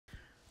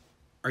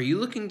Are you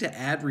looking to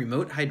add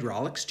remote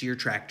hydraulics to your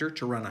tractor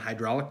to run a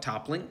hydraulic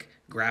top link,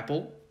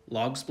 grapple,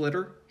 log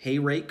splitter, hay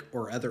rake,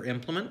 or other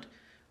implement?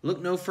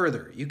 Look no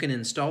further. You can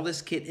install this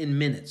kit in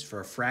minutes for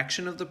a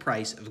fraction of the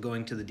price of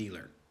going to the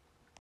dealer.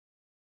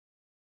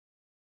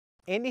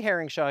 Andy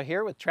Herringshaw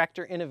here with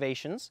Tractor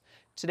Innovations.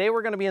 Today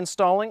we're going to be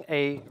installing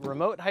a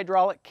remote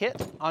hydraulic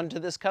kit onto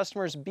this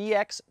customer's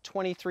BX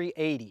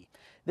 2380.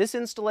 This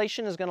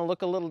installation is going to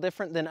look a little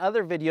different than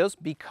other videos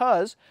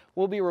because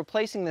we'll be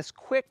replacing this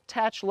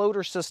quick-attach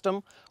loader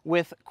system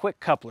with quick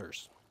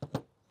couplers.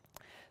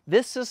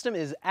 This system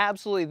is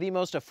absolutely the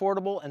most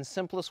affordable and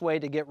simplest way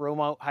to get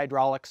remote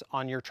hydraulics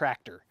on your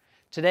tractor.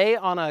 Today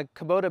on a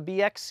Kubota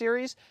BX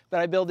series, but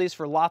I build these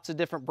for lots of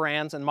different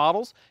brands and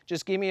models.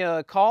 Just give me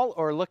a call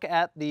or look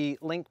at the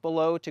link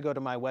below to go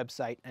to my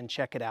website and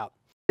check it out.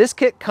 This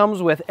kit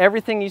comes with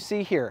everything you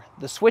see here.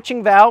 The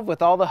switching valve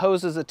with all the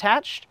hoses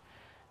attached,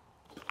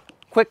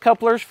 quick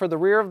couplers for the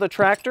rear of the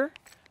tractor,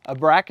 a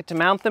bracket to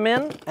mount them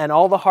in, and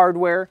all the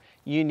hardware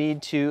you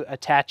need to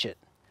attach it.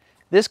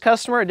 This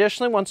customer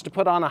additionally wants to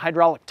put on a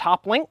hydraulic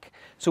top link,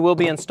 so we'll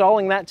be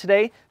installing that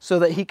today so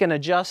that he can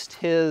adjust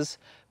his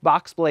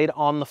box blade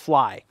on the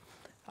fly.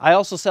 I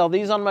also sell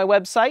these on my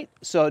website,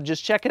 so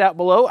just check it out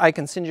below. I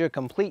can send you a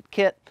complete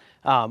kit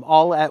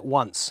all at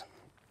once.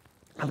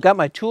 I've got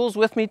my tools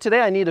with me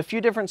today. I need a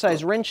few different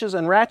size wrenches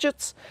and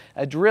ratchets,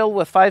 a drill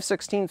with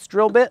 5/16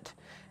 drill bit,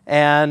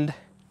 and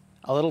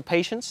a little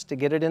patience to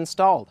get it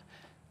installed.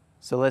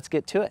 So let's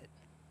get to it.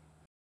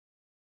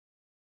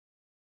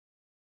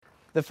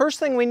 The first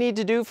thing we need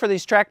to do for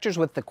these tractors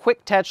with the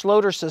quick-attach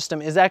loader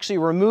system is actually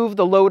remove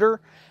the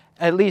loader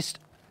at least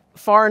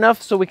far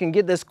enough so we can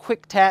get this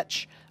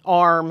quick-attach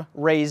arm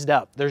raised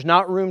up. There's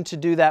not room to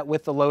do that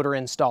with the loader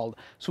installed.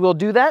 So we'll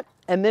do that,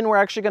 and then we're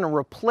actually going to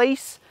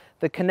replace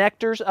the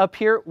connectors up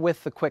here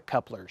with the quick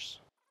couplers.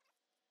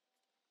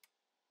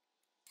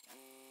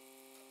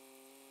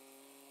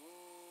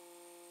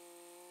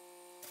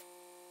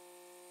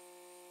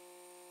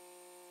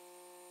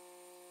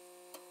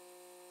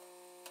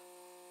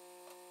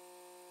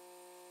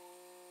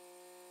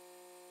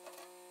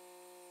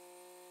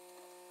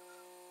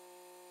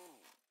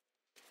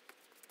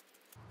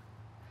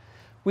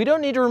 We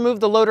don't need to remove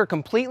the loader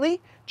completely,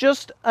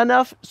 just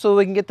enough so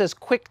we can get this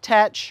quick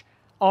attach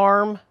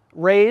arm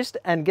raised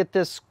and get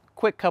this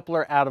quick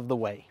coupler out of the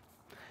way.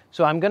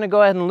 So I'm going to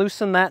go ahead and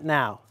loosen that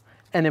now.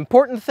 An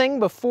important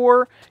thing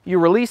before you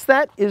release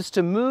that is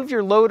to move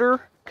your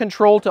loader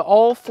control to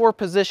all 4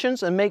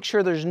 positions and make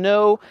sure there's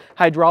no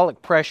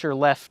hydraulic pressure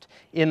left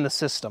in the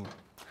system.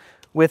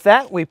 With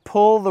that, we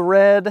pull the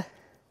red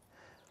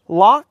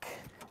lock.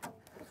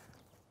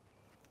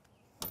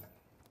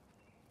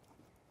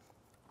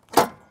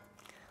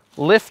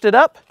 Lift it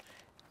up,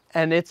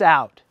 and it's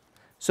out.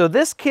 So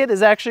this kit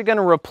is actually going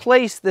to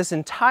replace this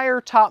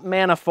entire top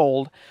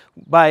manifold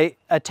by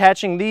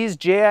attaching these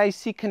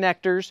JIC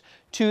connectors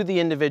to the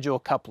individual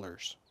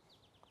couplers.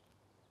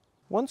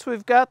 Once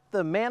we've got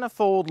the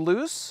manifold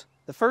loose,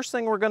 the first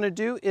thing we're going to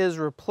do is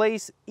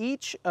replace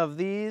each of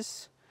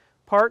these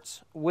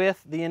parts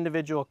with the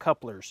individual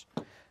couplers.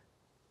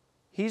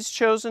 He's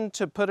chosen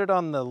to put it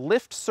on the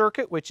lift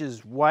circuit, which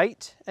is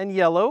white and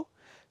yellow.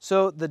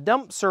 So the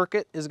dump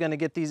circuit is going to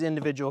get these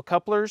individual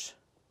couplers,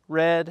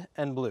 red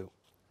and blue.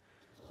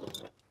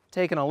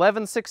 Take an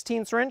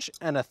 11/16 wrench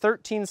and a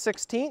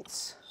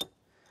 13/16.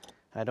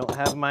 I don't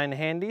have mine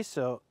handy,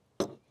 so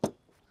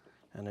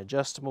an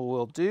adjustable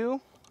will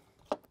do.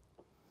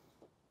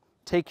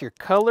 Take your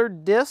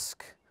colored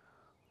disc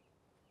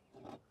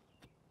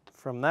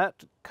from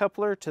that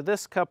coupler to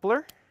this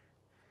coupler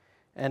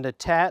and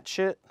attach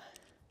it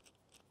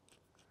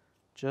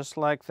just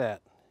like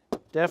that.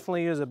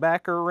 Definitely use a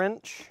backer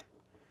wrench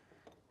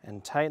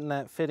and tighten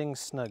that fitting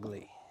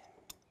snugly.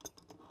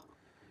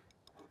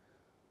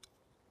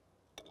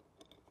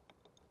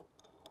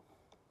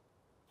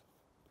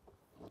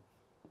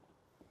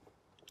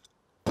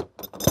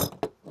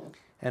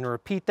 And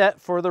repeat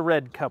that for the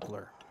red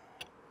coupler.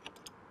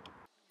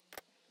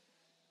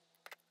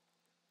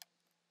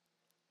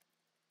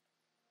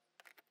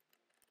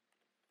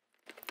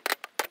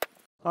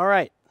 All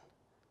right.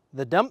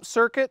 The dump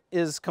circuit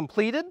is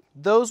completed.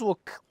 Those will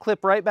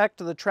clip right back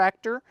to the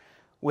tractor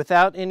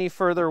without any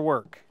further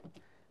work.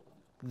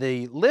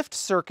 The lift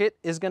circuit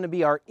is going to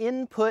be our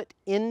input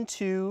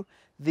into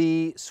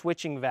the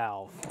switching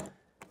valve.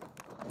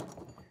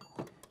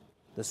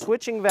 The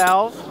switching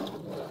valve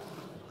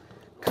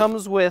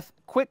comes with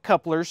quick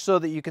couplers so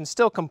that you can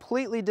still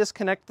completely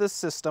disconnect this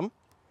system.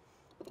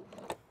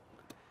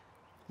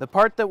 The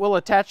part that will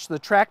attach to the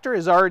tractor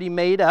is already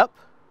made up.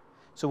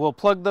 So we'll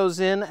plug those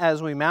in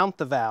as we mount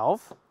the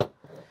valve.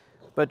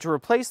 But to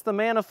replace the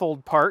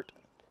manifold part,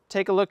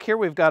 take a look here.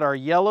 We've got our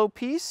yellow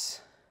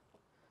piece.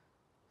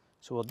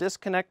 So we'll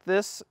disconnect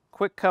this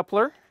quick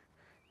coupler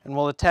and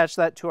we'll attach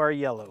that to our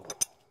yellow.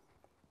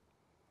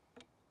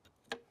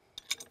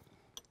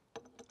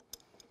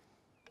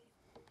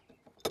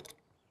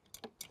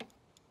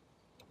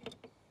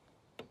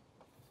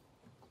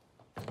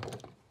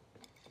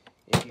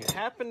 If you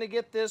happen to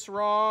get this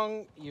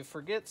wrong, you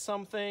forget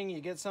something, you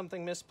get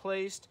something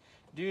misplaced,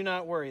 do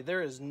not worry.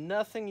 There is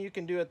nothing you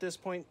can do at this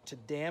point to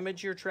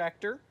damage your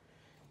tractor.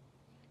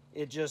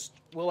 It just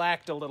will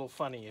act a little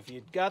funny. If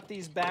you got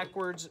these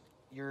backwards,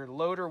 your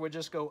loader would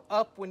just go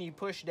up when you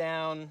push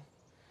down,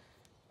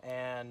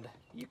 and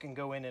you can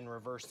go in and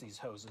reverse these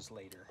hoses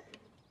later.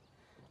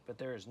 But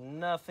there is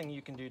nothing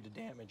you can do to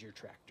damage your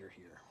tractor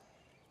here.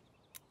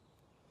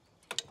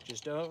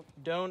 Just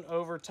don't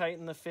over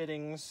tighten the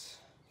fittings.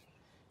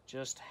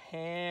 Just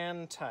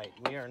hand tight.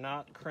 We are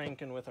not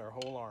cranking with our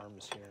whole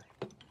arms here.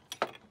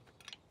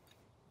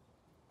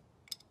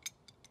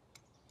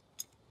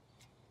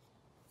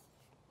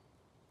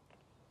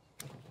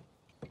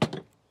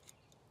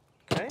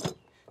 Okay,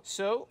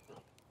 so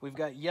we've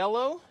got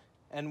yellow,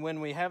 and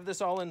when we have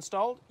this all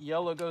installed,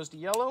 yellow goes to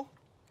yellow,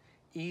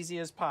 easy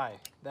as pie.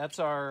 That's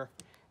our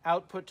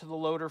output to the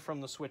loader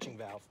from the switching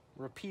valve.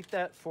 Repeat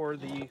that for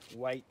the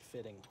white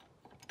fitting.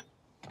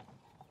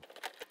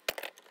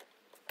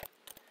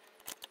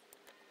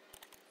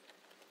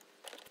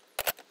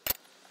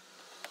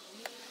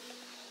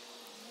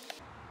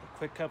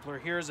 The quick coupler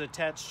here is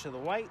attached to the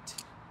white,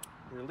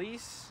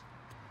 release,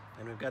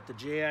 and we've got the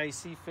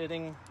JIC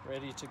fitting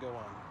ready to go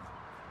on.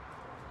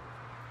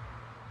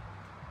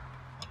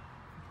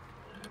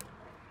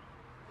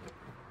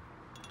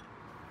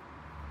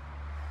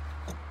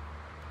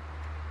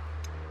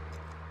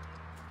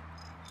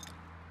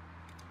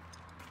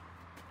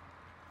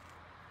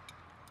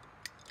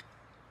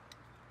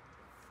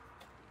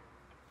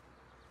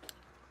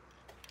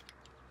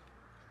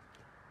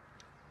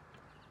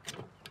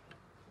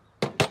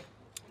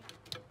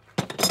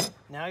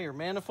 Now your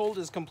manifold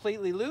is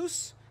completely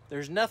loose.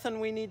 There's nothing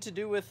we need to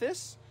do with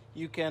this.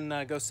 You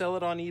can go sell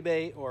it on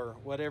eBay or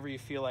whatever you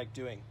feel like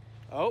doing.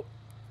 Oh,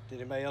 did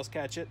anybody else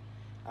catch it?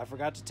 I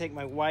forgot to take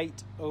my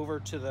white over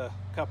to the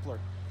coupler.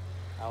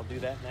 I'll do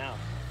that now.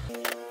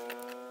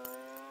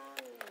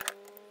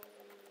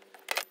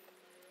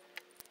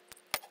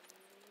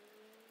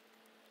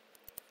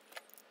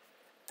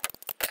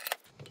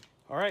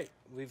 All right,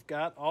 we've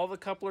got all the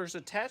couplers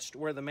attached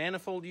where the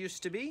manifold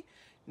used to be.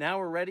 Now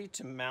we're ready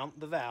to mount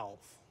the valve.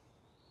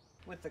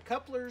 With the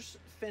couplers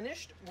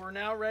finished, we're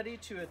now ready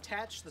to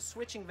attach the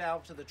switching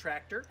valve to the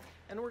tractor,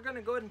 and we're going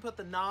to go ahead and put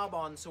the knob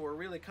on so we're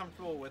really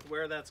comfortable with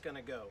where that's going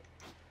to go.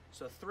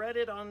 So thread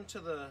it onto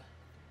the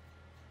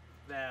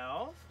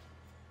valve,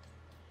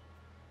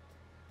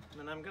 and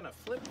then I'm going to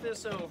flip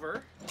this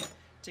over.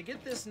 To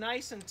get this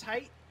nice and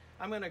tight,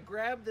 I'm going to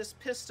grab this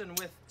piston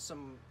with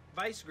some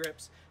vice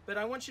grips, but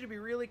I want you to be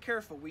really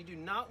careful. We do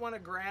not want to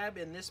grab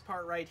in this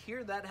part right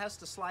here. That has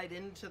to slide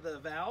into the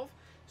valve.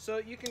 So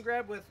you can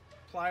grab with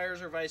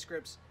pliers or vice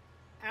grips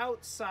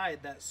outside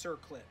that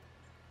circlip.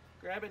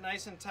 Grab it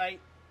nice and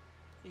tight.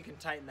 You can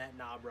tighten that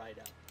knob right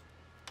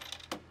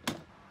up.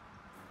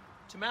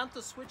 To mount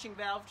the switching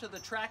valve to the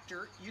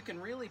tractor, you can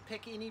really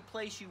pick any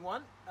place you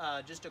want,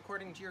 just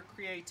according to your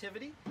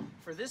creativity.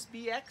 For this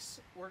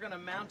BX, we're going to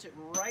mount it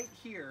right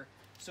here,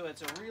 so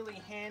it's a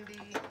really handy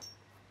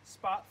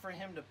spot for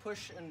him to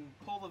push and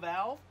pull the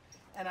valve.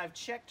 And I've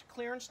checked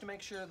clearance to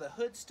make sure the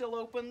hood still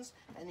opens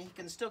and he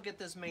can still get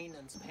this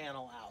maintenance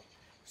panel out.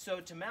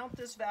 So to mount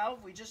this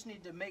valve, we just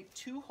need to make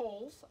 2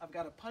 holes. I've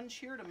got a punch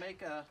here to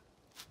make a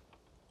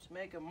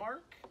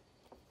mark.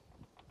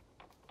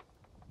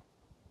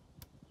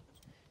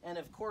 And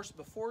of course,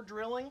 before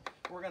drilling,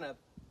 we're going to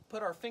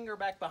put our finger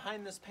back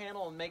behind this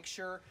panel and make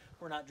sure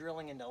we're not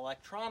drilling into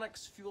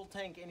electronics, fuel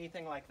tank,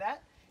 anything like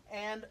that.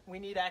 And we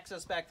need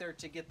access back there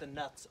to get the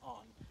nuts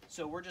on.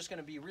 So we're just going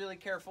to be really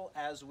careful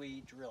as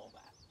we drill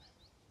that.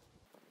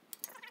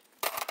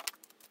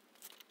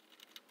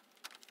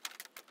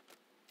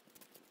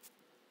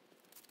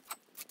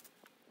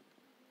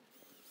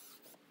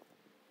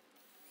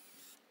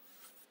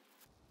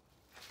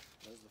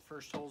 Those are the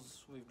first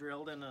holes we've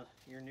drilled in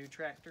your new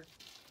tractor.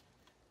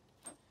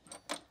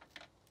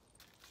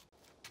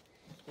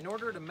 In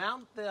order to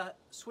mount the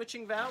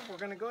switching valve, we're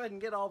going to go ahead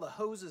and get all the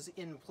hoses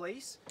in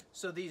place.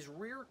 So these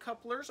rear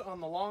couplers on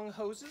the long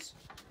hoses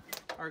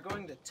are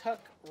going to tuck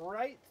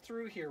right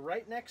through here,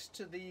 right next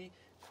to the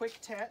quick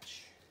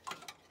attach.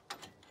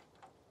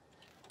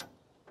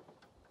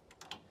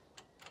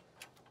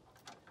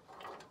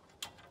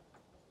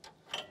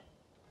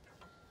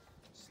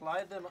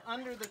 Slide them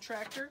under the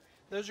tractor.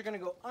 Those are going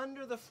to go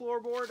under the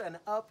floorboard and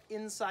up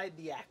inside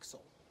the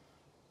axle.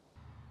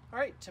 All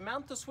right, to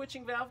mount the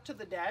switching valve to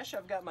the dash,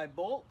 I've got my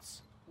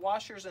bolts,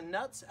 washers, and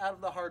nuts out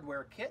of the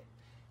hardware kit.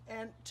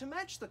 And to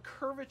match the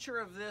curvature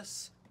of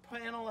this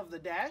panel of the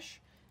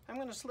dash, I'm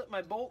going to slip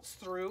my bolts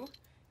through,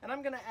 and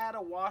I'm going to add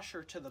a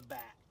washer to the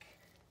back.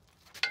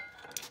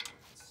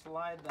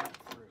 Slide that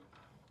through.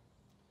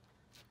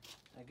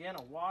 Again,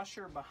 a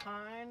washer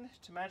behind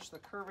to match the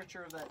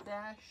curvature of that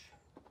dash.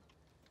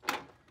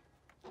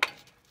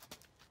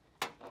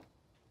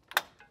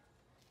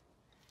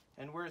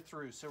 And we're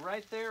through. So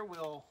right there,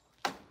 we'll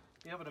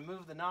be able to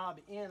move the knob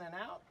in and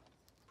out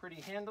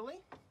pretty handily.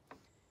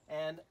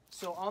 And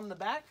so on the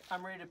back,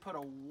 I'm ready to put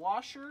a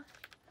washer,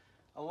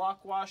 a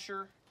lock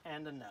washer,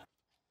 and a nut.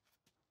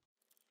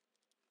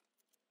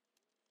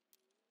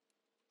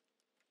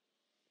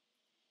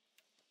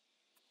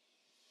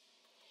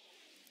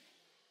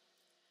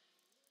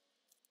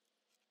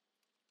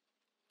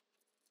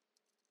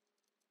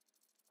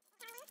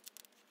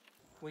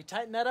 We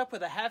tighten that up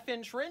with a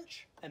 1/2-inch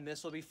wrench, and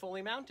this will be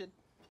fully mounted.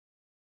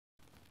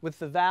 With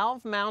the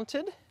valve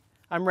mounted,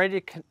 I'm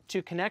ready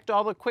to connect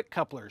all the quick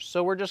couplers.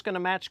 So we're just going to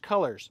match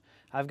colors.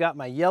 I've got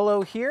my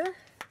yellow here.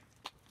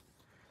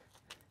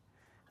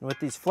 And with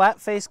these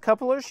flat face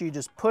couplers, you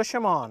just push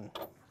them on.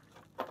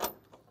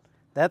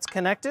 That's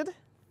connected.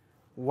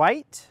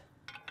 White.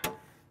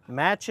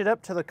 Match it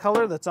up to the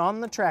color that's on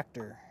the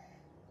tractor.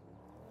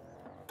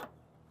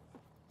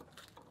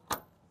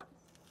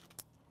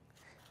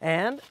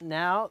 And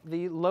now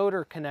the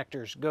loader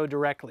connectors go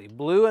directly.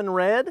 Blue and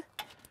red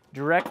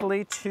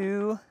directly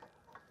to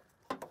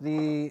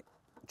the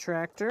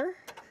tractor.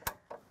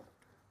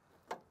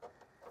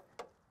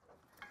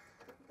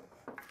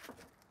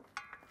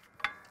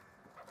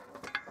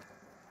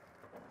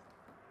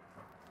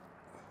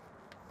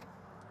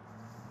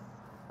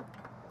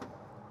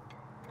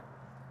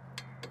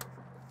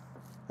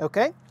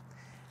 Okay,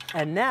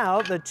 and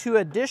now the two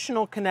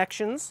additional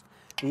connections.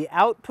 The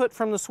output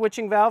from the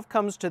switching valve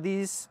comes to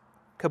these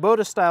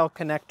Kubota style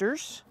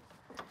connectors.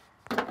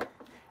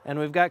 And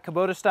we've got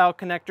Kubota style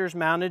connectors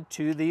mounted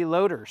to the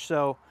loader.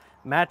 So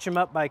match them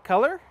up by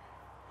color,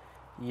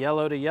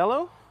 yellow to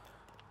yellow,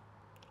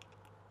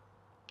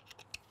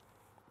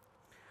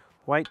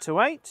 white to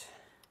white.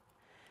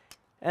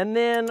 And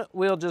then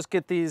we'll just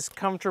get these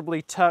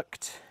comfortably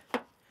tucked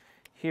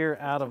here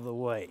out of the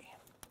way.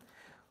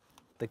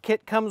 The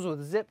kit comes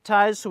with zip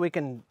ties, so we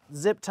can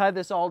zip tie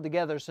this all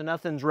together so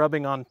nothing's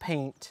rubbing on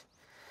paint,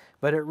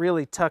 but it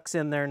really tucks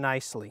in there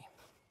nicely.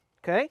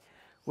 Okay,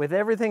 with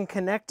everything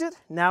connected,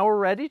 now we're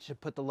ready to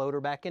put the loader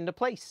back into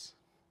place.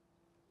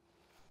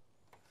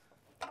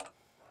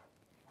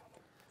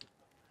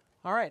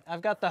 All right,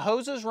 I've got the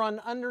hoses run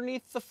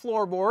underneath the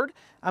floorboard.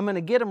 I'm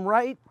gonna get them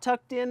right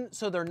tucked in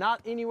so they're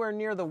not anywhere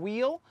near the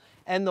wheel,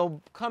 and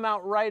they'll come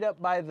out right up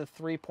by the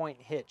 3-point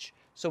hitch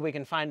so we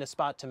can find a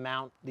spot to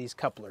mount these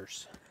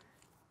couplers.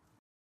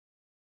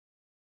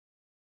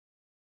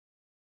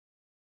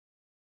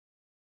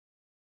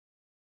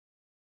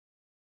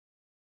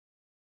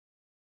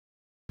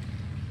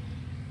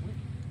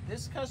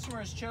 This customer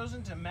has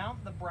chosen to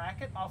mount the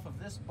bracket off of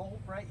this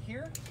bolt right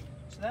here.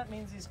 So that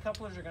means these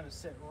couplers are going to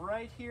sit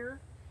right here.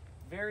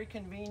 Very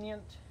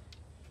convenient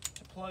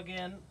to plug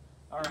in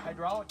our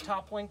hydraulic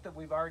top link that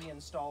we've already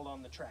installed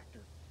on the tractor.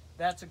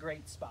 That's a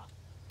great spot.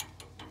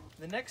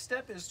 The next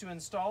step is to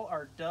install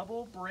our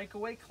double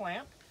breakaway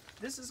clamp.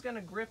 This is going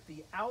to grip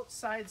the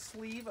outside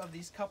sleeve of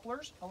these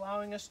couplers,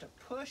 allowing us to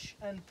push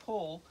and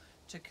pull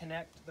to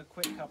connect the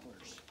quick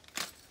couplers.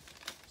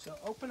 So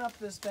open up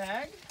this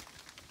bag.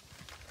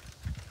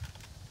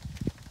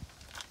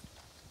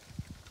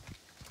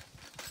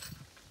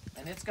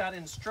 And it's got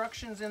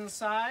instructions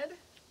inside,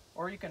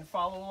 or you can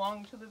follow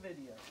along to the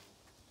video.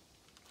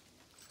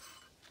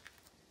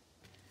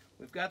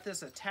 We've got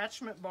this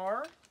attachment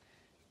bar.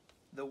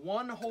 The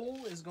one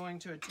hole is going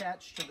to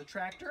attach to the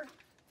tractor,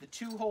 the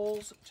 2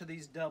 holes to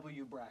these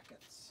W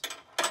brackets.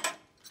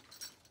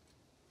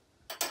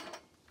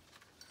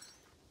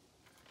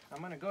 I'm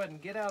going to go ahead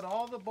and get out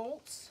all the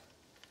bolts,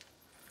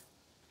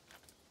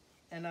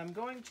 and I'm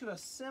going to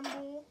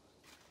assemble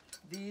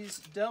these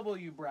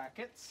W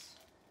brackets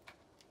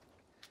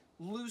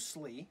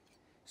loosely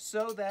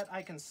so that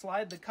I can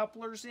slide the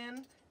couplers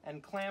in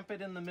and clamp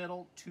it in the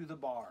middle to the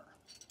bar.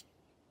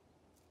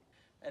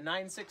 A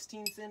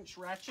 9/16 inch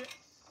ratchet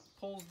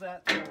pulls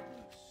that bolt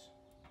loose.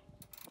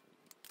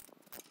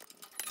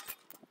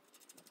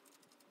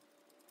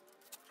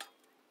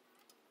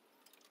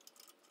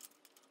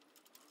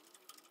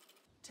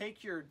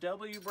 Take your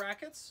W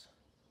brackets,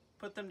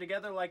 put them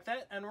together like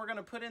that, and we're going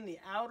to put in the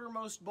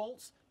outermost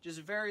bolts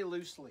just very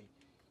loosely.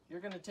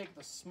 You're going to take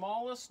the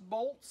smallest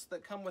bolts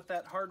that come with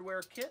that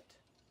hardware kit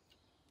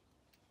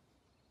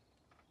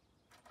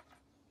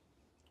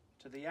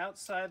to the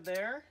outside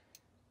there,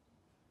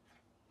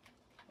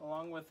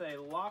 along with a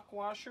lock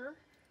washer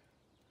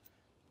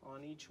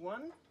on each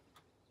one.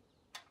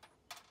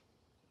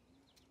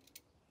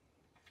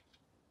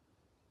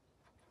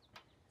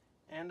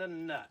 And a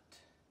nut.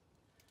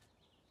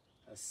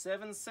 A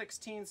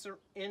 7/16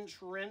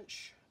 inch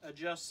wrench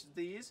adjusts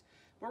these,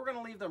 but we're going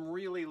to leave them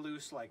really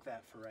loose like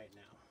that for right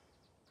now.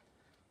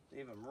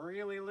 Leave them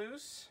really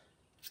loose.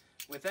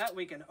 With that,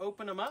 we can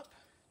open them up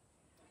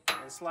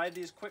and slide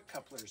these quick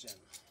couplers in.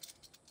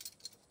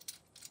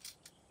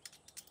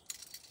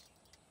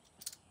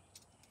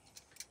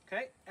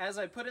 Okay, as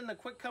I put in the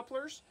quick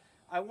couplers,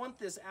 I want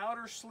this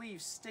outer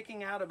sleeve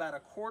sticking out about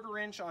 1/4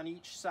 inch on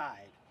each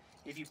side.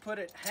 If you put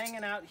it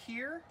hanging out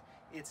here,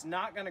 it's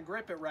not going to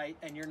grip it right,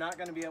 and you're not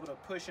going to be able to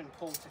push and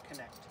pull to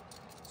connect.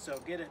 So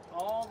get it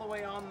all the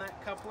way on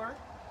that coupler.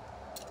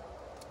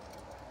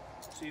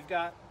 So you've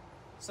got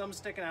some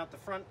sticking out the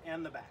front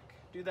and the back.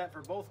 Do that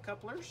for both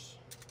couplers.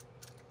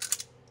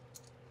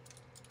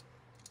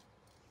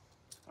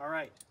 All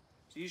right,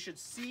 so you should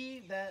see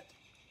that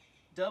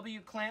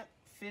W clamp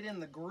fit in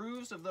the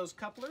grooves of those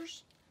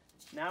couplers.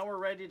 Now we're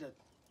ready to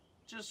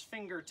just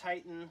finger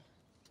tighten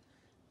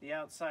the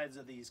outsides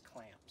of these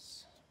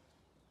clamps.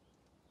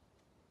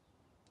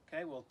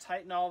 Okay, we'll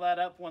tighten all that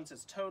up once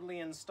it's totally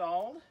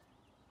installed.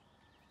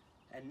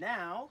 And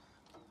now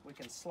we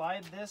can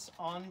slide this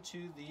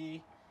onto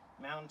the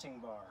mounting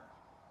bar.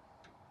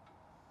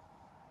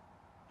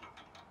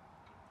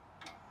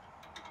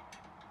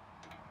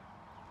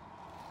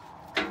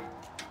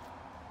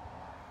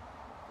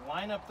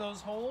 Line up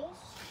those holes,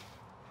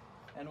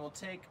 and we'll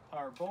take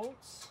our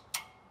bolts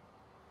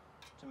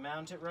to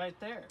mount it right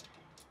there.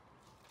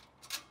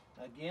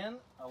 Again,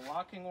 a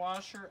locking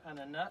washer and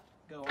a nut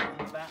go on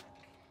the back.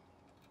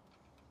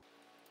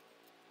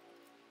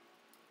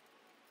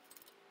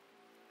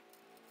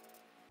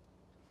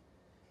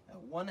 A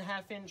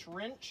 1/2 inch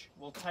wrench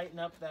will tighten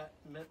up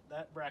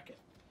that bracket.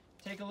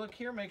 Take a look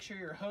here, make sure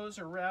your hoses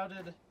are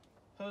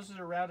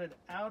routed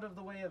out of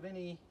the way of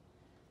anything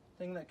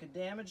that could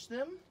damage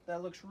them.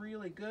 That looks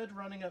really good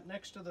running up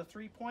next to the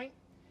 3-point.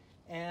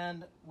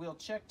 And we'll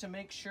check to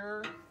make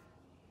sure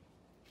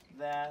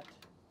that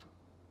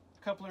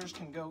couplers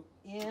can go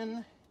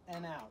in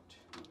and out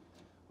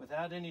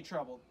without any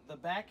trouble. The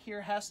back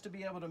here has to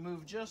be able to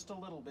move just a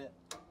little bit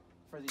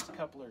for these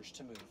couplers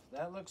to move.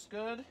 That looks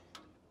good.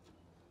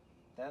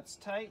 That's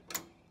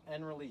tight,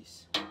 and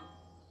release.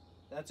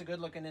 That's a good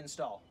looking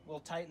install.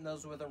 We'll tighten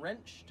those with a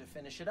wrench to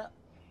finish it up.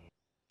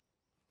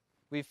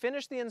 We've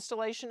finished the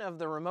installation of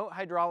the remote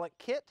hydraulic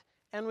kit,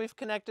 and we've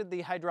connected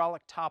the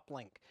hydraulic top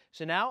link.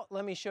 So now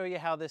let me show you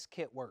how this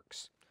kit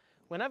works.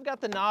 When I've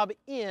got the knob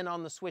in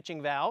on the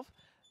switching valve,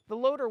 the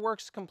loader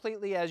works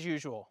completely as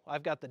usual.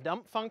 I've got the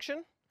dump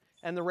function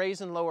and the raise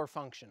and lower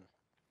function.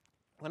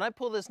 When I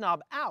pull this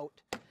knob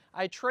out,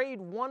 I trade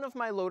one of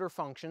my loader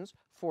functions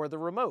for the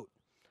remote.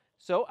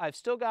 So I've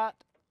still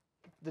got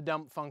the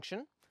dump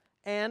function,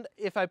 and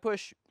if I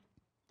push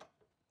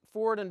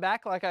forward and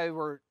back like I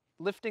were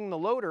lifting the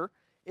loader,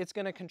 it's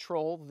going to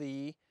control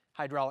the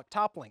hydraulic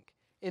top link.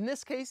 In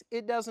this case,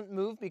 it doesn't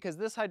move because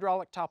this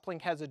hydraulic top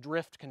link has a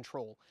drift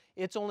control.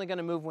 It's only going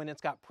to move when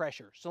it's got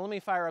pressure. So let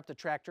me fire up the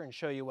tractor and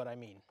show you what I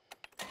mean.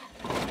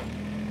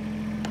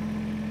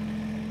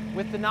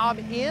 With the knob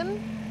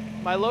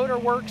in, my loader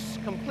works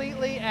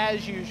completely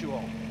as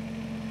usual.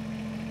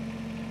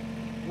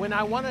 When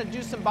I want to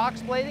do some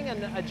box blading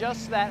and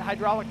adjust that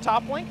hydraulic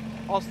top link,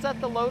 I'll set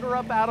the loader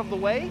up out of the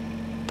way,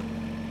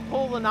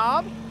 pull the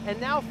knob, and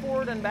now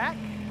forward and back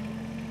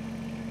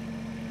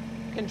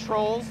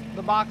controls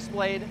the box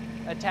blade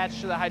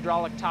attached to the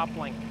hydraulic top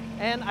link.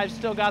 And I've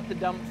still got the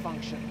dump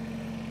function.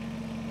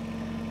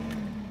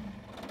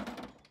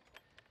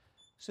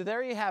 So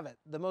there you have it,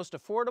 the most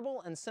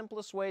affordable and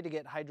simplest way to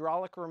get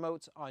hydraulic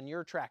remotes on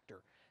your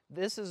tractor.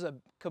 This is a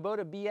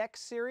Kubota BX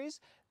series.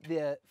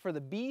 For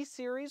the B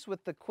series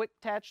with the quick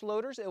attach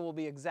loaders, it will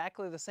be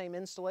exactly the same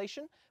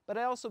installation, but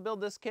I also build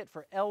this kit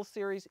for L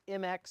series,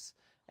 MX,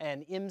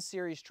 and M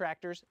series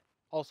tractors,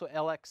 also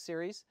LX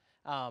series,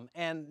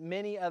 and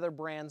many other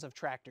brands of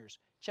tractors.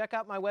 Check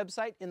out my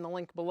website in the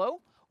link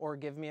below, or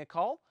give me a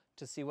call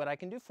to see what I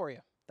can do for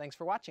you. Thanks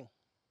for watching.